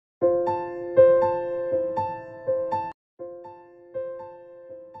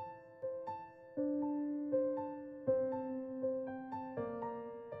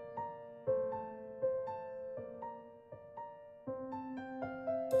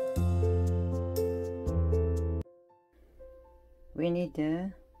we need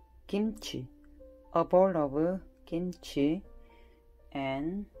kimchi, a bowl of kimchi,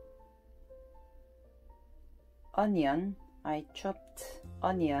 and onion. I chopped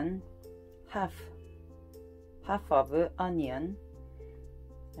onion, half of onion,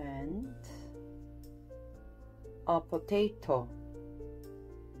 and a potato.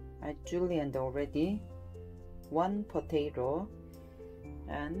 I julienned already, 1 potato,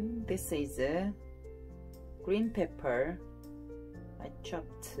 and this is green pepper. I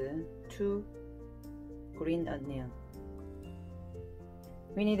chopped 2 green onion.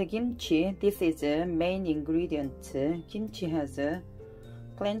 We need kimchi. This is the main ingredient. Kimchi has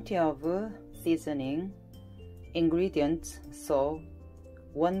plenty of seasoning ingredients, so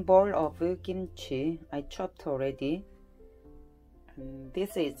 1 bowl of kimchi I chopped already. And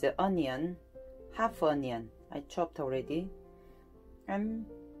this is onion, half onion I chopped already, and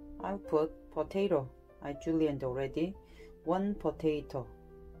I'll put potato. I julienned already, 1 potato,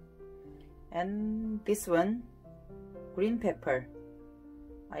 and this one green pepper.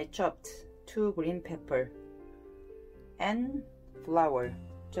 I chopped 2 green pepper, and flour.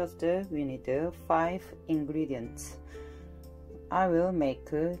 Just we need 5 ingredients. I will make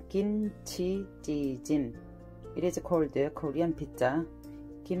김치찌짐. It is called Korean pizza,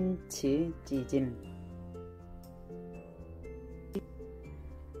 김치찌짐.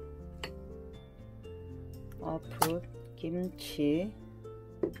 I'll put kimchi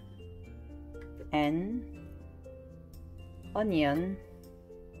and onion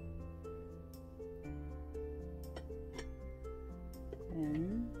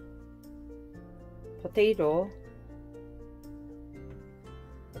and potato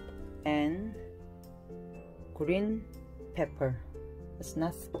and green pepper. It's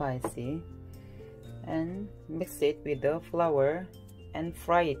not spicy, and mix it with the flour and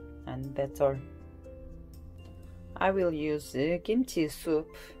fry it, and that's all. I will use kimchi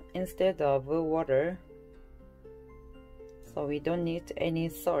soup instead of water, so we don't need any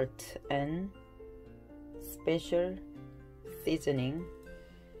salt and special seasoning,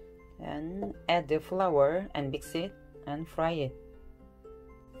 and add the flour and mix it and fry it.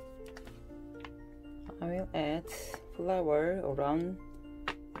 I will add flour around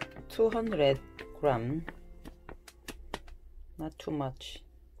 200 gram, not too much.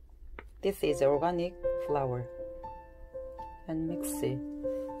 This is organic flour, and mix it.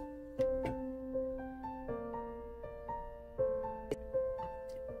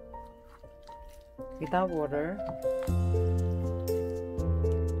 Without water,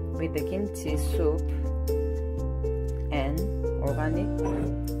 with the kimchi soup and organic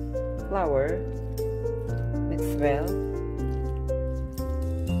flour, mix well.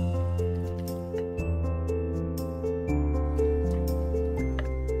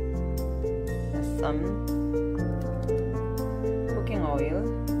 Add some cooking oil.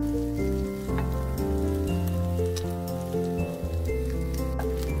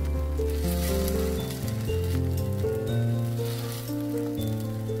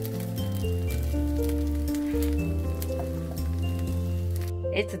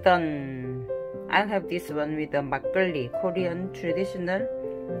 It's done. I'll have this one with the makgeolli, Korean traditional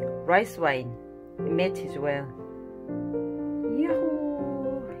rice wine. It matches well.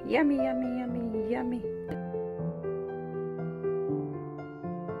 Yahoo! Yummy, yummy, yummy, yummy.